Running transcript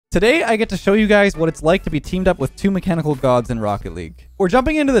Today, I get to show you guys what it's like to be teamed up with two mechanical gods in Rocket League. We're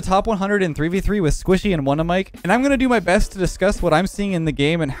jumping into the top 100 in 3v3 with Squishy and Wannamike, and I'm going to do my best to discuss what I'm seeing in the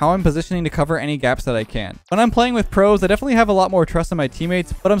game and how I'm positioning to cover any gaps that I can. When I'm playing with pros, I definitely have a lot more trust in my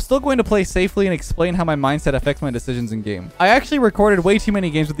teammates, but I'm still going to play safely and explain how my mindset affects my decisions in game. I actually recorded way too many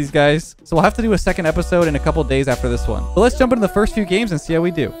games with these guys, so we'll have to do a second episode in a couple days after this one. But let's jump into the first few games and see how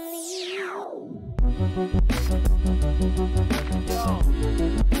we do.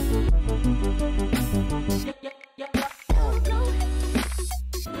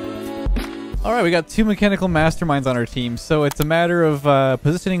 Alright, we got two mechanical masterminds on our team, so it's a matter of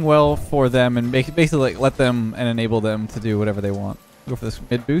positioning well for them and basically like, let them and enable them to do whatever they want. Go for this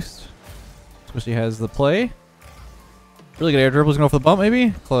mid boost. Squishy has the play. Really good air dribble. He's going to go for the bump,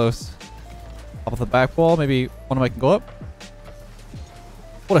 maybe? Close. Pop off the back wall. Maybe one of them can go up.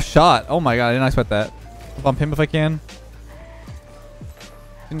 What a shot. Oh my god, I didn't expect that. I'll bump him if I can.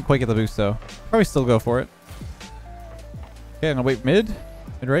 Didn't quite get the boost though. Probably still go for it. Okay, I'm going to wait mid.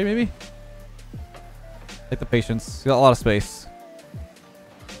 Mid-right maybe? Take the patience. He's got a lot of space.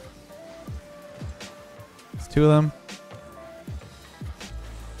 It's two of them.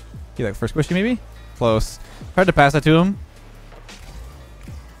 Get that first Squishy maybe? Close. Tried to pass that to him.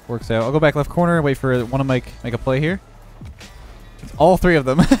 Works out. I'll go back left corner and wait for Wannamike make a play here. It's all three of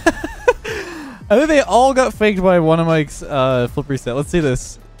them. I think they all got faked by Wannamike's flip reset. Let's see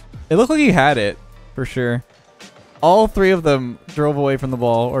this. It looked like he had it for sure. All three of them drove away from the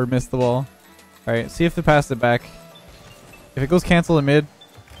ball or missed the ball. Alright, see if they pass it back. If it goes cancel in mid,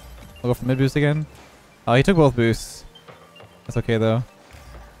 I'll go for mid boost again. Oh, he took both boosts. That's okay though.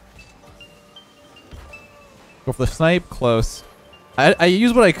 Go for the snipe. Close. I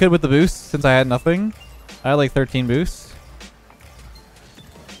used what I could with the boost since I had nothing. I had like 13 boosts.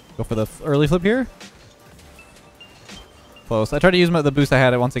 Go for the early flip here. Close. I tried to use the boost I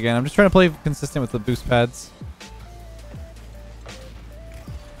had it once again. I'm just trying to play consistent with the boost pads.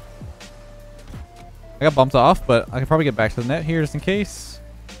 I got bumped off, but I can probably get back to the net here just in case.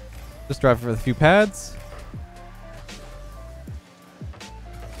 Just drive for a few pads.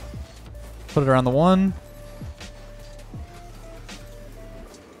 Put it around the one.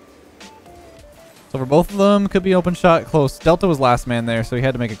 So for both of them, could be open shot close. Delta was last man there, so he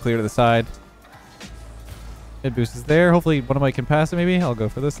had to make it clear to the side. Mid boost is there. Hopefully one of my can pass it maybe. I'll go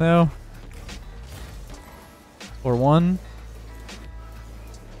for this now. Or one.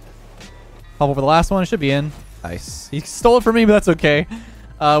 Pop over the last one. It should be in. Nice. He stole it from me, but that's okay.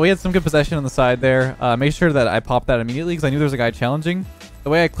 We had some good possession on the side there. Make sure that I popped that immediately because I knew there was a guy challenging.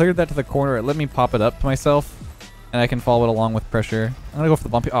 The way I cleared that to the corner, it let me pop it up to myself. And I can follow it along with pressure. I'm going to go for the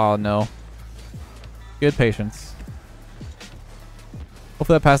bumpy. Oh, no. Good patience.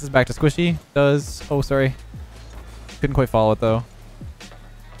 Hopefully that passes back to Squishy. Does. Oh, sorry. Couldn't quite follow it, though.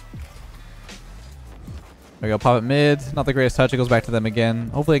 There we go. Pop it mid. Not the greatest touch. It goes back to them again.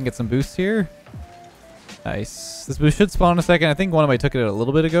 Hopefully I can get some boosts here. Nice. This boost should spawn in a second. I think one of them I took it a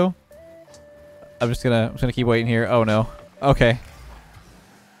little bit ago. I'm just gonna keep waiting here. Oh no. Okay.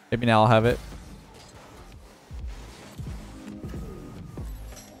 Maybe now I'll have it.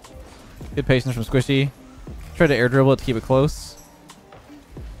 Good patience from Squishy. Try to air dribble it to keep it close.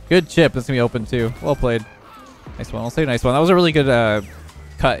 Good chip. That's gonna be open too. Well played. Nice one. I'll say nice one. That was a really good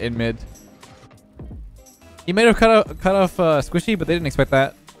cut in mid. He might have cut off Squishy, but they didn't expect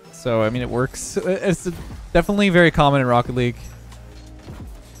that. So, I mean, it works. It's definitely very common in Rocket League.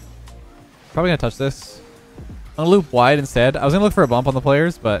 Probably going to touch this. I'm going to loop wide instead. I was going to look for a bump on the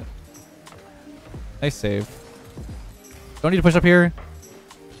players, but... Nice save. Don't need to push up here.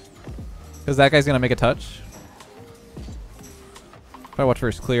 Because that guy's going to make a touch. Probably watch for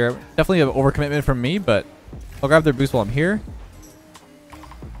his clear. Definitely an overcommitment from me, but... I'll grab their boost while I'm here.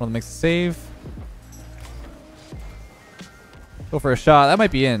 One of them makes a save. Go for a shot. That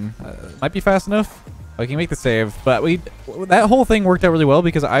might be in. Might be fast enough. I can make the save. But that whole thing worked out really well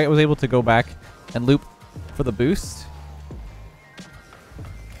because I was able to go back and loop for the boost.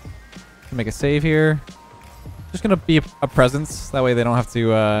 Make a save here. Just going to be a presence. That way they don't have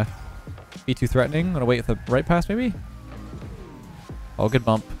to be too threatening. I'm going to wait for the right pass maybe. Oh, good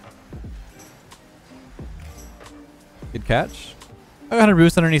bump. Good catch. I got 100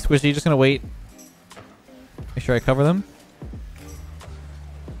 boost underneath Squishy. Just going to wait. Make sure I cover them.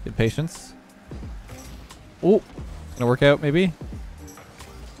 Good patience. Oh, it's gonna work out maybe.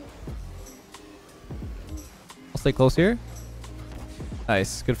 I'll stay close here.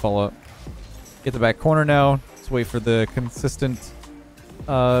 Nice, good follow up. Get the back corner now. Let's wait for the consistent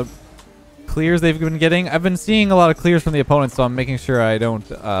clears they've been getting. I've been seeing a lot of clears from the opponents, so I'm making sure I don't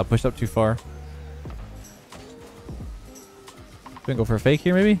push up too far. Gonna go for a fake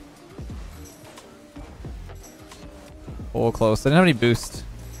here, maybe? Oh, close. I didn't have any boost.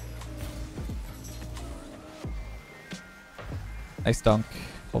 Nice dunk.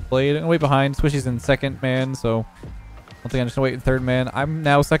 Well played. I'm gonna wait behind. Squishy's in second man, so I don't think I'm just gonna wait in third man. I'm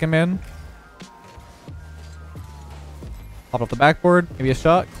now second man. Hop off the backboard. Maybe a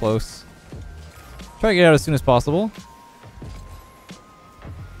shot. Close. Try to get out as soon as possible.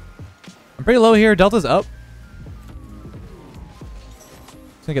 I'm pretty low here. Delta's up.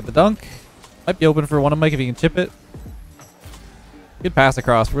 Just gonna get the dunk. Might be open for one of Mike if he can chip it. Good pass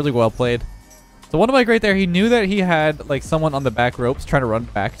across. Really well played. So one of Mike right there, he knew that he had like someone on the back ropes trying to run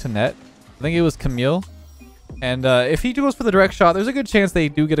back to net. I think it was Camille. And if he goes for the direct shot, there's a good chance they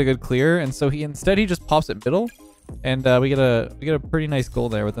do get a good clear. And so he just pops it middle. And we get a pretty nice goal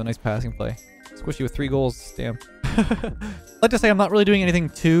there with a nice passing play. Squishy with 3 goals. Damn. I'd like to say I'm not really doing anything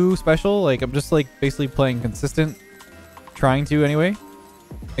too special. Like I'm just like basically playing consistent. Trying to anyway.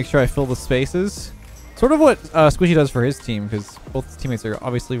 Make sure I fill the spaces. Sort of what Squishy does for his team, because both his teammates are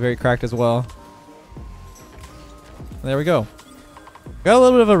obviously very cracked as well. And there we go. Got a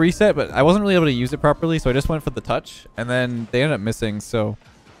little bit of a reset, but I wasn't really able to use it properly, so I just went for the touch, and then they ended up missing, so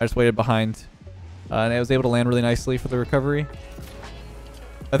I just waited behind. And I was able to land really nicely for the recovery.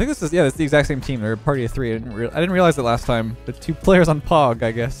 I think this is, yeah, it's the exact same team. They're a party of 3. I didn't realize it last time. The 2 players on Pog,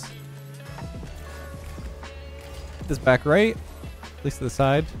 I guess. This back right, at least to the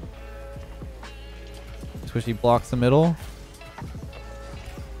side. Squishy blocks the middle.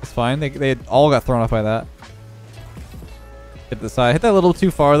 It's fine. They all got thrown off by that. Hit the side. Hit that a little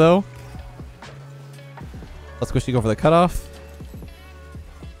too far though. Let Squishy go for the cutoff.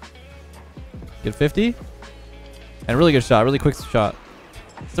 Good 50. And really good shot. Really quick shot.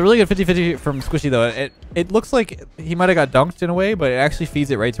 It's a really good 50-50 from Squishy though. It looks like he might have got dunked in a way, but it actually feeds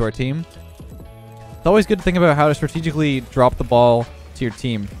it right to our team. It's always good to think about how to strategically drop the ball to your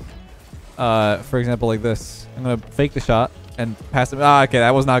team. For example, like this. I'm going to fake the shot and pass it. Ah, okay,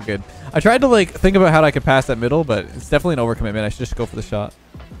 that was not good. I tried to like think about how I could pass that middle, but it's definitely an overcommitment. I should just go for the shot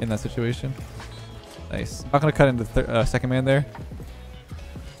in that situation. Nice. Not going to cut into second man there.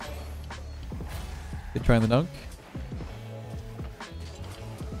 Good try on the dunk.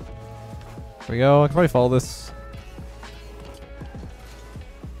 There we go. I can probably follow this.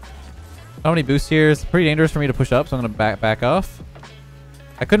 Not many boosts here. It's pretty dangerous for me to push up, so I'm going to back off.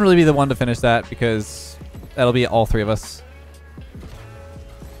 I couldn't really be the one to finish that because that'll be all 3 of us.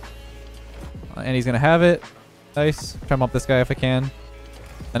 And he's going to have it. Nice. Try to mop this guy if I can.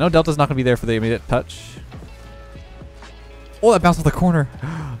 I know Delta's not going to be there for the immediate touch. Oh, that bounced off the corner.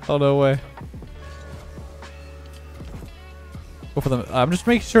 Oh, no way. Go for the... I'm just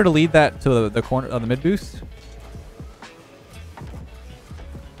making sure to lead that to the corner on the mid boost.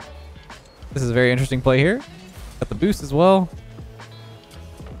 This is a very interesting play here. Got the boost as well.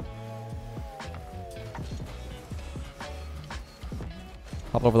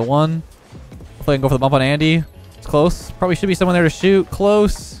 Hop over the 1. Hopefully I can go for the bump on Andy. It's close. Probably should be someone there to shoot.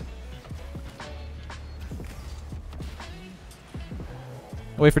 Close.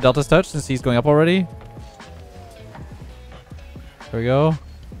 Wait for Delta's touch since he's going up already. There we go.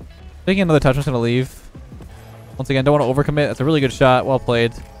 Taking another touch. I'm just going to leave. Once again, don't want to overcommit. That's a really good shot. Well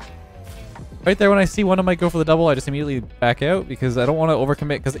played. Right there when I see one of them might go for the double, I just immediately back out because I don't want to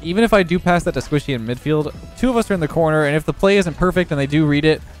overcommit. Because even if I do pass that to Squishy in midfield, 2 of us are in the corner, and if the play isn't perfect and they do read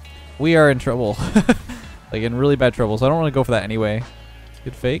it, we are in trouble. Like in really bad trouble. So I don't want to go for that anyway.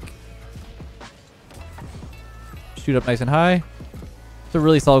 Good fake. Shoot up nice and high. It's a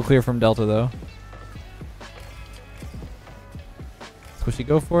really solid clear from Delta though. Squishy,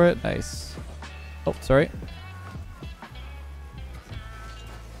 go for it. Nice. Oh, sorry.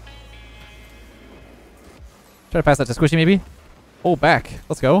 Try to pass that to Squishy maybe. Oh, back.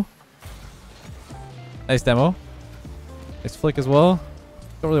 Let's go. Nice demo. Nice flick as well.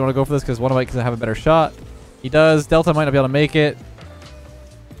 Don't really want to go for this because one of Mike can have a better shot. He does. Delta might not be able to make it.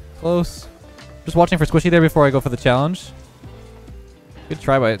 Close. Just watching for Squishy there before I go for the challenge. Good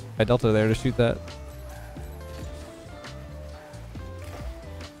try by Delta there to shoot that.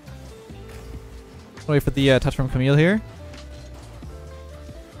 Wait for the touch from Camille here.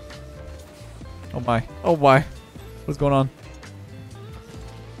 Oh my. Oh my. What's going on?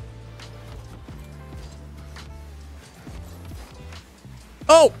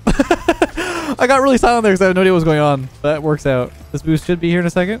 Oh! I got really silent there because I had no idea what was going on. That works out. This boost should be here in a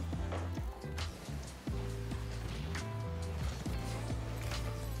second.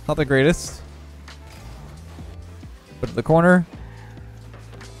 Not the greatest. Put it in the corner.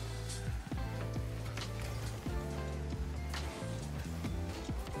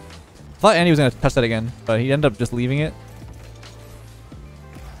 Thought Andy was going to touch that again, but he ended up just leaving it.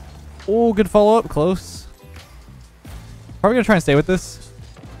 Oh, good follow-up. Close. Probably going to try and stay with this.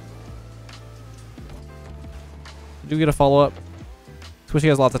 Do get a follow-up. Squishy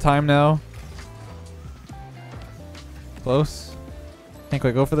has lots of time now. Close. Can't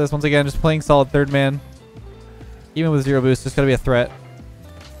quite go for this. Once again, just playing solid third man. Even with 0 boost, just got to be a threat.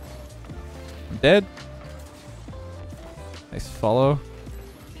 I'm dead. Nice follow.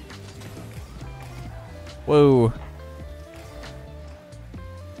 Whoa.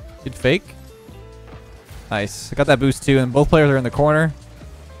 Good fake. Nice. I got that boost too, and both players are in the corner.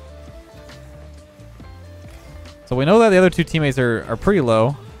 So we know that the other two teammates are pretty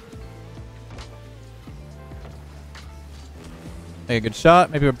low. Make a good shot.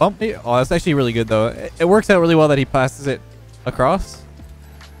 Maybe a bump. Oh, that's actually really good though. It works out really well that he passes it across.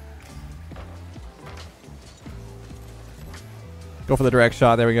 Go for the direct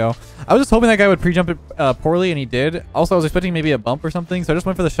shot. There we go. I was just hoping that guy would pre-jump it poorly, and he did. Also, I was expecting maybe a bump or something, so I just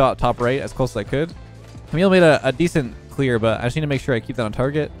went for the shot top right as close as I could. Camille made a decent clear, but I just need to make sure I keep that on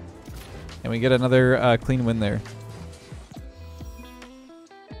target. And we get another clean win there.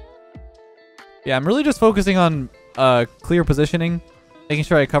 Yeah, I'm really just focusing on clear positioning, making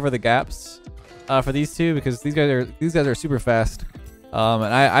sure I cover the gaps for these two, because these guys are super fast. And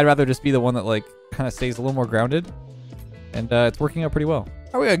I'd rather just be the one that like kind of stays a little more grounded. And it's working out pretty well.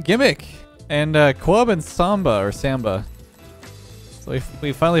 Oh, we got Gimmick and Quub and Samba or Samba. So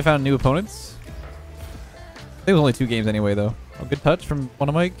we finally found new opponents. I think it was only 2 games anyway, though. Oh, good touch from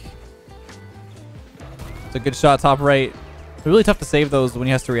Mike. It's a good shot top right. It's really tough to save those when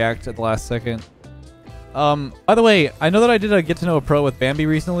he has to react at the last second. By the way, I know that I did a get to know a pro with Bambi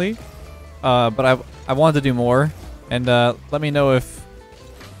recently, but I wanted to do more. And let me know if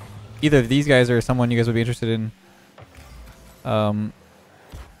either of these guys or someone you guys would be interested in.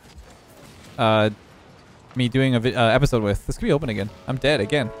 Me doing a episode with. This could be open again. I'm dead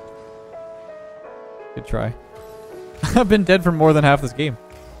again. Good try. I've been dead for more than half this game.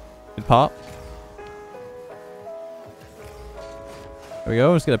 Good pop. There we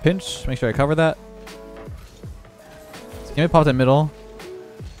go. Just get a pinch. Make sure I cover that. So Gimme popped in middle.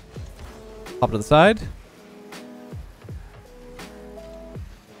 Pop to the side.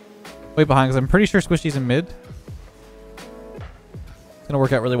 Wait behind because I'm pretty sure Squishy's in mid. It's gonna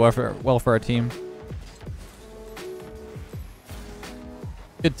work out really well for our team.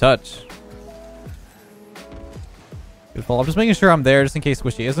 Good touch. Good fall. I'm just making sure I'm there just in case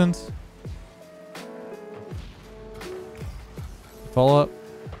Squishy isn't. Follow up.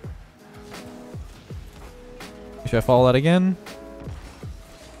 Should I follow that again?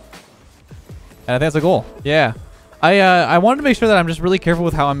 And I think that's a goal. Yeah. I wanted to make sure that I'm just really careful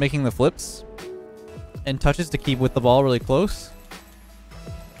with how I'm making the flips and touches to keep with the ball really close.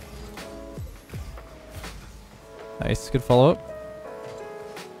 Nice. Good follow up.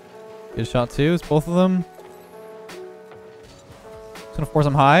 Good shot too. It's both of them. Just gonna force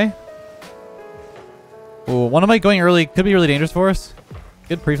them high. Ooh, one of my going early could be really dangerous for us.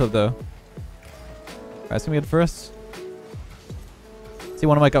 Good pre-flip though. Alright, that's gonna be good for us. See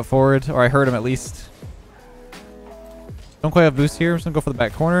one of my got forward, or I heard him at least. Don't quite have boost here. I'm just gonna go for the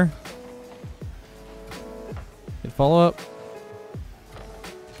back corner. Good follow up.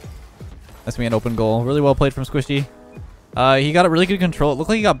 That's gonna be an open goal. Really well played from Squishy. He got a really good control. It looked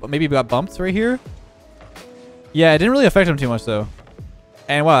like he maybe got bumped right here. Yeah, it didn't really affect him too much though.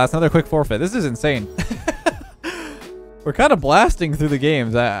 And wow, that's another quick forfeit. This is insane. We're kind of blasting through the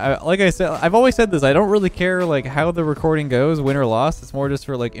games. Like I said, I've always said this. I don't really care like how the recording goes, win or loss. It's more just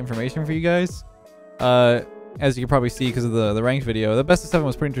for like information for you guys. As you can probably see because of the ranked video, the best of 7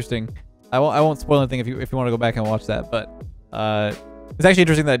 was pretty interesting. I won't spoil anything if you want to go back and watch that. But it's actually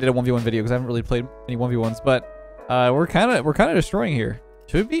interesting that I did a 1v1 video because I haven't really played any 1v1s. But we're kind of destroying here.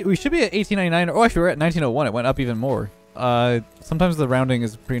 We should be at 1899. Oh, actually we're at 1901. It went up even more. Sometimes the rounding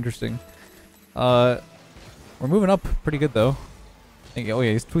is pretty interesting. We're moving up pretty good though. Oh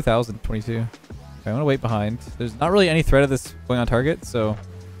yeah, he's 2022. Okay, I'm gonna wait behind. There's not really any threat of this going on target, so I'm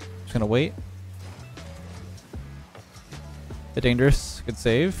just gonna wait. Bit dangerous. Good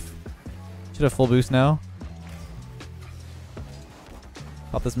save. Should have full boost now.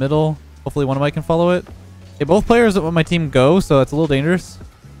 Pop this middle. Hopefully one of my can follow it. Okay, both players on my team go, so it's a little dangerous.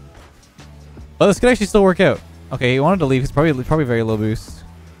 But this could actually still work out. Okay, he wanted to leave. He's probably very low boost.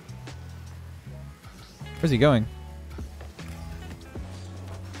 Where's he going?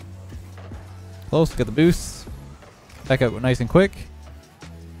 Close. Get the boost. Back up nice and quick.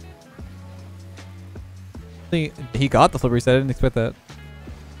 He got the flip reset. I didn't expect that.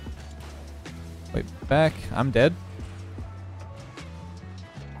 Wait, back. I'm dead.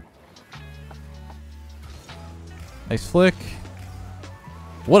 Nice flick.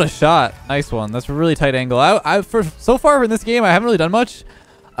 What a shot. Nice one. That's a really tight angle. For so far in this game, I haven't really done much.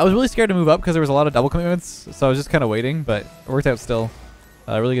 I was really scared to move up because there was a lot of double commitments, so I was just kind of waiting, but it worked out still.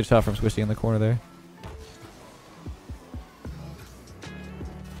 Really good shot from Squishy in the corner there.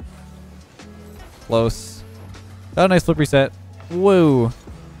 Close. Got a nice flip reset. Whoa.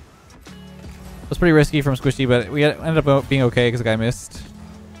 It was pretty risky from Squishy, but we ended up being okay because the guy missed.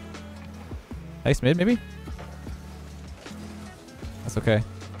 Nice mid, maybe? That's okay.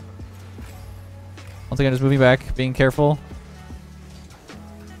 Once again, just moving back, being careful.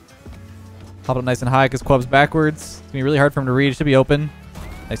 Pop it up nice and high because Quub's backwards. It's going to be really hard for him to read. It should be open.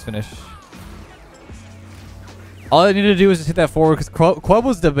 Nice finish. All I needed to do was just hit that forward because Quub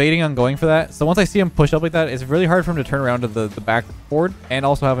was debating on going for that. So once I see him push up like that, it's really hard for him to turn around to the back forward and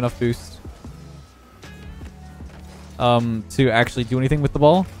also have enough boost to actually do anything with the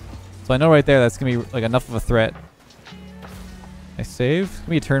ball. So I know right there that's going to be like enough of a threat. Nice save. It's going to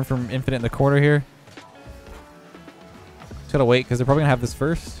be a turn from Infinite in the corner here. Just got to wait because they're probably going to have this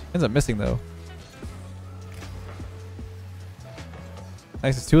first. Ends up missing though.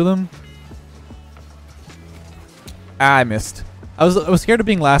 Nice, it's two of them. Ah, I missed. I was scared of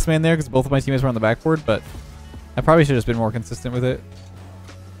being last man there because both of my teammates were on the backboard, but I probably should have just been more consistent with it.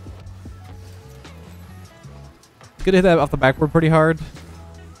 Good to hit that off the backboard pretty hard.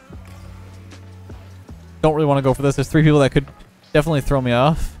 Don't really want to go for this. There's three people that could definitely throw me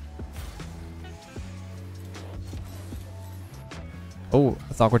off. Oh,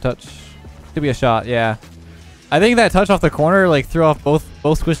 that's an awkward touch. Could be a shot, yeah. I think that touch off the corner like threw off both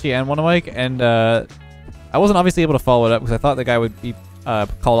Squishy and Wannamike, and I wasn't obviously able to follow it up because I thought the guy would be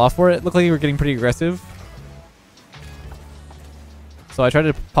called off for it. It looked like you were getting pretty aggressive. So I tried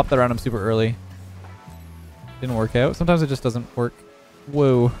to pop that around him super early. Didn't work out. Sometimes it just doesn't work.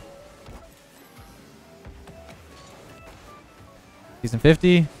 Whoa. Decent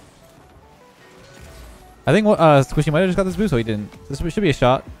 50. I think Squishy might have just got this boost, so he didn't. This should be a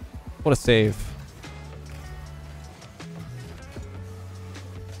shot. What a save.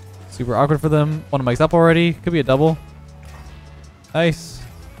 Super awkward for them. Wannamike's up already. Could be a double. Nice.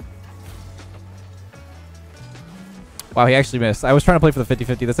 Wow, he actually missed. I was trying to play for the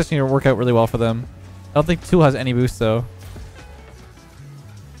 50-50. That's actually going to work out really well for them. I don't think Tool has any boost, though.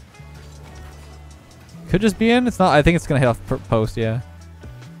 Could just be in. It's not. I think it's going to hit off post, yeah.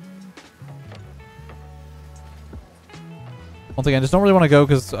 Once again, just don't really want to go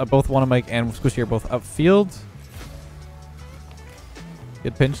because both Wannamike and Squishy are both upfield.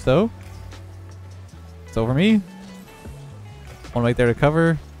 Good pinch, though. It's over me. Wannamike there to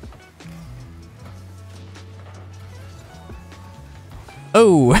cover.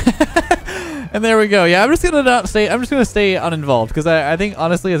 Oh! And there we go. Yeah, I'm just gonna not stay. I'm just gonna stay uninvolved because I think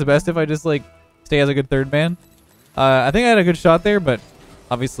honestly it's best if I just like stay as a good third man. I think I had a good shot there, but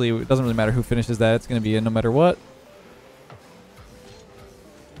obviously it doesn't really matter who finishes that. It's gonna be in no matter what.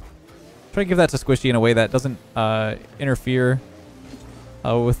 Try to give that to Squishy in a way that doesn't interfere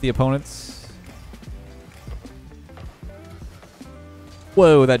with the opponents.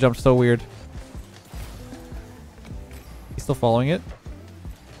 Whoa, that jumped so weird. He's still following it.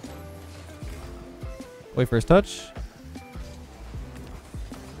 Wait for his touch.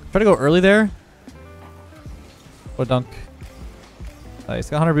 Try to go early there. What a dunk. Nice.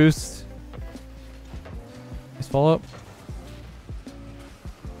 Got 100 boost. Nice follow up.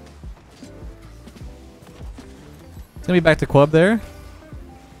 It's going to be back to Quub there.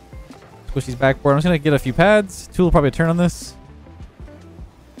 Squishy's backboard. I'm just going to get a few pads. Tool will probably turn on this.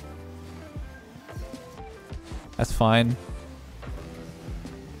 That's fine.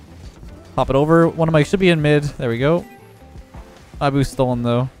 Pop it over. Wannamike should be in mid. There we go. My boost stolen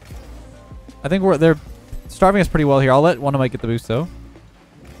though. I think they're starving us pretty well here. I'll let Wannamike get the boost though.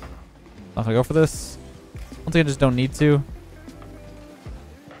 Not gonna go for this. Once again, just don't need to.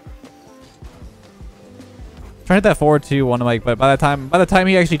 Trying to hit that forward to Wannamike, but by the time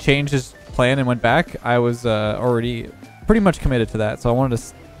he actually changed his plan and went back, I was already pretty much committed to that. So I wanted to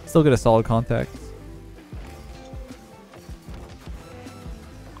still get a solid contact.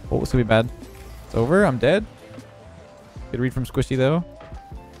 Oh, it's gonna be bad. It's over. I'm dead. Good read from Squishy though.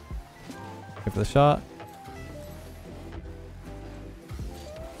 Go for the shot.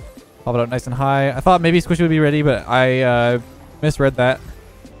 Pop it out nice and high. I thought maybe Squishy would be ready, but I misread that.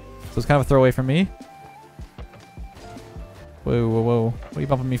 So it's kind of a throwaway from me. Whoa, whoa, whoa. What are you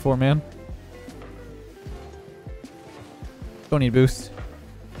bumping me for, man? Don't need boost.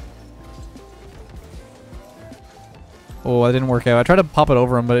 Oh, that didn't work out. I tried to pop it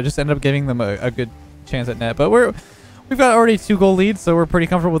over him, but it just ended up giving them a good chance at net. But we've got already 2 goal leads, so we're pretty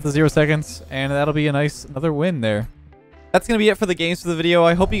comfortable with the 0 seconds, and that'll be a nice another win there. That's going to be it for the games for the video.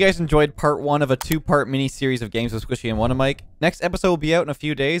 I hope you guys enjoyed part 1 of a 2-part mini-series of games with Squishy and Wanamic. Next episode will be out in a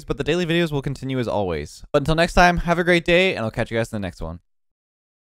few days, but the daily videos will continue as always. But until next time, have a great day, and I'll catch you guys in the next one.